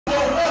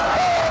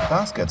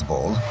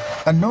Basketball,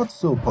 a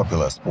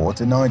not-so-popular sport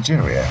in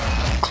Nigeria,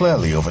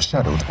 clearly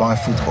overshadowed by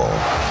football.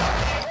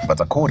 But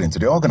according to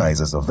the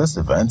organizers of this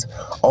event,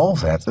 all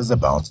that is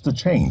about to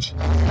change,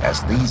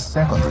 as these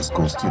secondary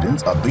school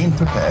students are being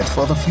prepared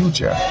for the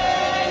future.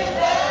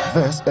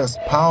 This is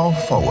Power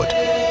Forward,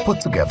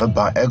 put together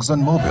by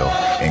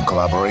ExxonMobil in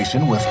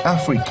collaboration with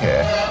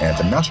Africare and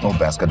the National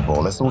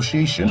Basketball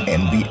Association,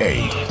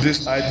 NBA.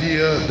 This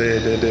idea,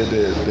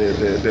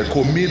 they're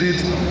committed,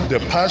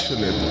 they're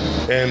passionate,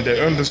 and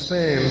they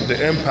understand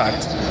the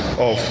impact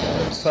of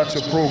such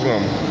a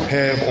program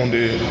have on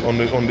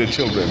the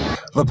children.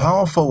 The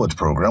Power Forward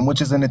program,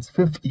 which is in its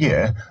 5th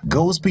year,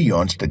 goes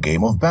beyond the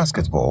game of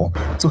basketball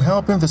to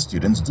helping the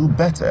students do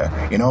better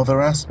in other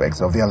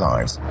aspects of their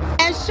lives.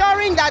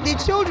 Ensuring that the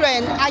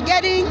children are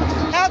getting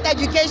health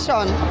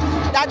education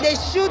that they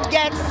should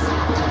get,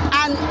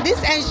 and this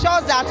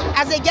ensures that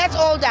as they get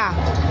older,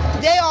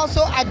 they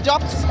also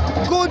adopt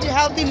good,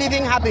 healthy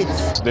living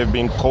habits. They've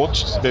been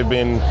coached, they've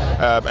been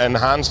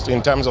enhanced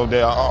in terms of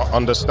their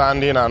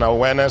understanding and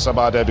awareness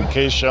about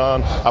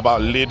education,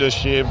 about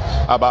leadership,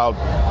 about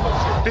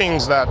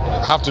things that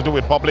have to do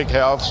with public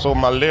health. So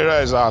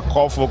malaria is our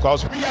core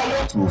focus.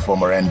 2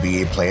 former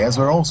NBA players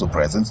were also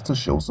present to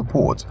show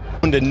support.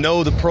 To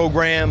know the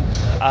program,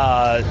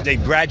 they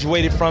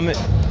graduated from it,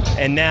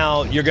 and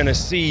now you're going to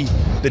see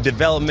the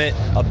development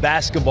of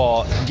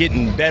basketball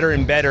getting better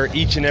and better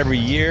each and every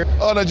year.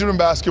 Nigerian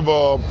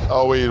basketball,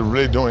 we're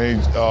really doing,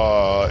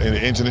 in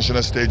the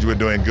international stage, we're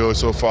doing good.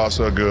 So far,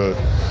 so good.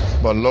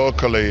 But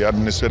locally,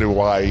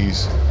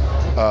 administrative-wise,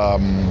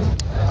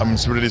 I'm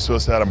really so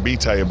sad and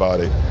bitter about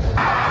it.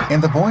 In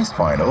the boys'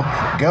 final,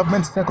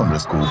 Government Secondary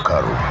School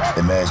Karu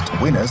emerged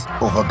winners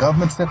over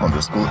Government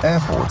Secondary School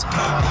Airport,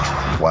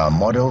 while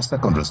Model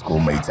Secondary School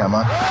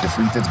Maitama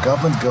defeated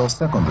Government Girls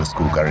Secondary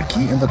School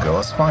Gariki in the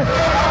girls' final.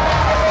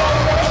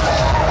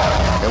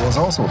 There was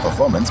also a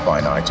performance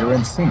by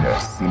Nigerian singer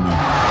Simi.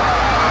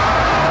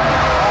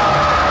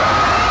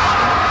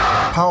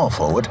 Power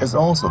Forward is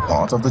also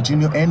part of the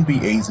Junior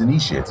NBA's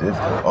initiative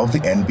of the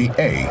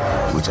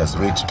NBA, which has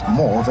reached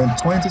more than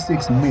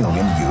 26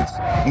 million youths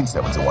in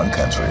 71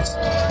 countries.